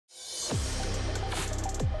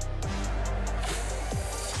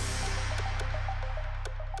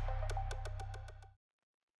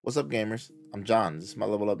What's up, gamers? I'm John. This is my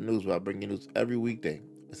Level Up News, where I bring you news every weekday.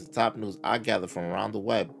 It's the top news I gather from around the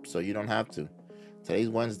web, so you don't have to. Today's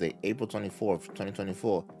Wednesday, April 24th,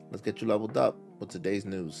 2024. Let's get you leveled up with today's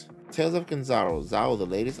news. Tales of Kenzera, the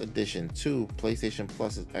latest addition to PlayStation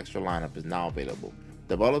Plus's extra lineup, is now available.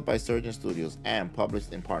 Developed by Surgeon Studios and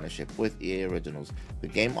published in partnership with EA Originals, the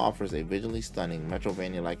game offers a visually stunning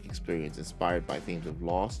Metroidvania-like experience inspired by themes of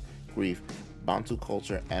loss, grief, Bantu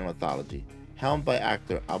culture, and mythology. Helmed by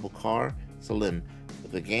actor Abubakar Salim,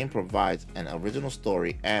 the game provides an original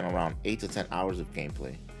story and around 8 to 10 hours of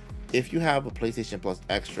gameplay. If you have a PlayStation Plus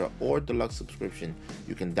Extra or Deluxe subscription,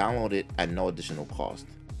 you can download it at no additional cost.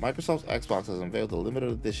 Microsoft's Xbox has unveiled a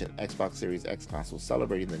limited edition Xbox Series X console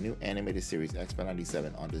celebrating the new animated series X-Men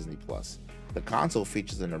 97 on Disney+. The console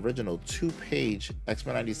features an original 2-page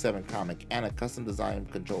X-Men 97 comic and a custom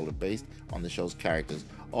designed controller based on the show's characters,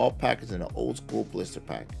 all packaged in an old-school blister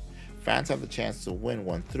pack. Fans have the chance to win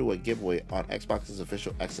one through a giveaway on Xbox's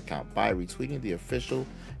official X account by retweeting the official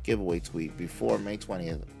giveaway tweet before May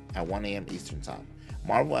 20th at 1 a.m. Eastern Time.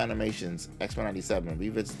 Marvel Animation's X-Men 97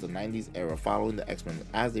 revisits the 90s era following the X-Men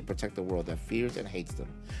as they protect the world that fears and hates them.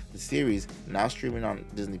 The series, now streaming on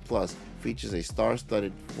Disney+, features a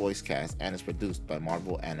star-studded voice cast and is produced by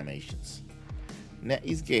Marvel Animations.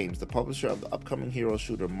 NetEase Games, the publisher of the upcoming hero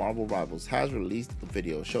shooter Marvel Rivals, has released a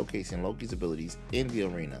video showcasing Loki's abilities in the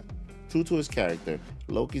arena. True to his character,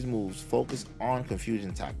 Loki's moves focus on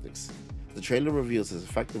confusion tactics. The trailer reveals his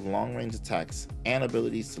effective long-range attacks and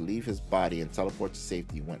abilities to leave his body and teleport to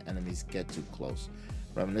safety when enemies get too close,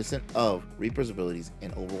 reminiscent of Reaper's abilities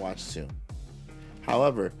in Overwatch 2.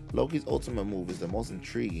 However, Loki's ultimate move is the most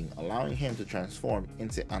intriguing, allowing him to transform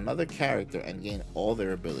into another character and gain all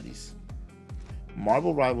their abilities.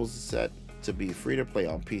 Marvel Rivals is set to be free to play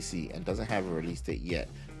on PC and doesn't have a release date yet,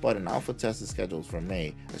 but an alpha test is scheduled for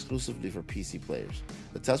May exclusively for PC players.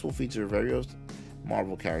 The test will feature various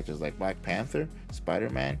Marvel characters like Black Panther,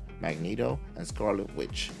 Spider-Man, Magneto, and Scarlet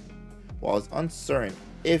Witch. While it's uncertain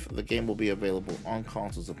if the game will be available on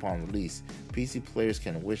consoles upon release, PC players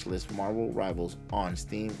can wishlist Marvel Rivals on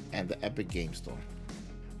Steam and the Epic Games Store.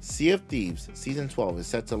 Sea of Thieves Season 12 is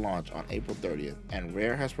set to launch on April 30th, and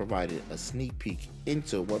Rare has provided a sneak peek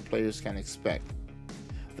into what players can expect.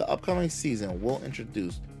 The upcoming season will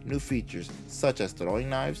introduce new features such as throwing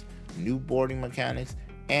knives, new boarding mechanics,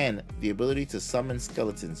 and the ability to summon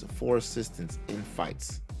skeletons for assistance in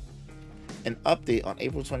fights. An update on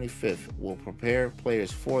April 25th will prepare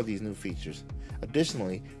players for these new features.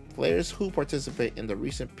 Additionally, players who participate in the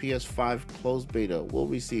recent PS5 closed beta will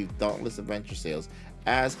receive Dauntless Adventure sales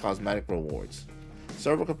as cosmetic rewards.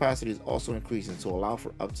 Server capacity is also increasing to allow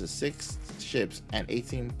for up to 6 ships and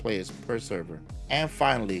 18 players per server. And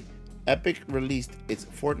finally, Epic released its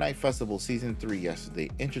Fortnite Festival Season 3 yesterday,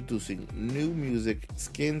 introducing new music,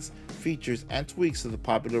 skins, features, and tweaks to the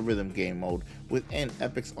popular rhythm game mode within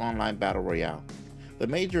Epic's online battle royale. The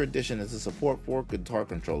major addition is the support for guitar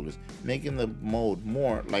controllers, making the mode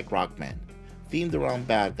more like Rock Band. Themed around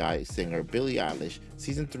bad guy singer Billie Eilish,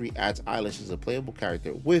 Season 3 adds Eilish as a playable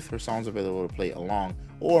character with her songs available to play along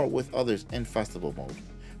or with others in festival mode.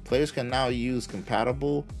 Players can now use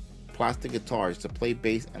compatible plastic guitars to play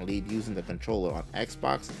bass and lead using the controller on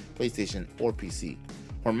Xbox, PlayStation, or PC.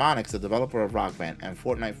 Harmonix, the developer of Rock Band and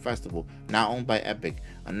Fortnite Festival, now owned by Epic,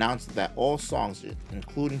 announced that all songs,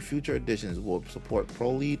 including future editions, will support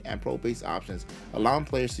Pro Lead and Pro Bass options, allowing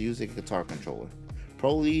players to use a guitar controller.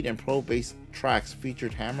 Pro Lead and Pro Bass tracks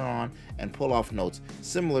featured hammer-on and pull-off notes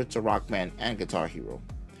similar to Rock Band and Guitar Hero.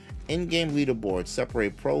 In-game leaderboards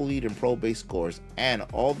separate Pro Lead and Pro Bass scores, and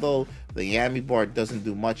although the Yami bar doesn't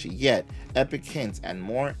do much yet, Epic hints at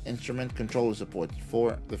more instrument controller support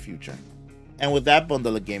for the future. And with that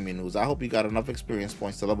bundle of gaming news, I hope you got enough experience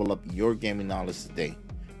points to level up your gaming knowledge today.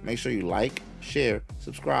 Make sure you like, share,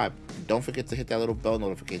 subscribe, and don't forget to hit that little bell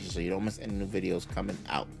notification so you don't miss any new videos coming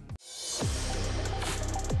out.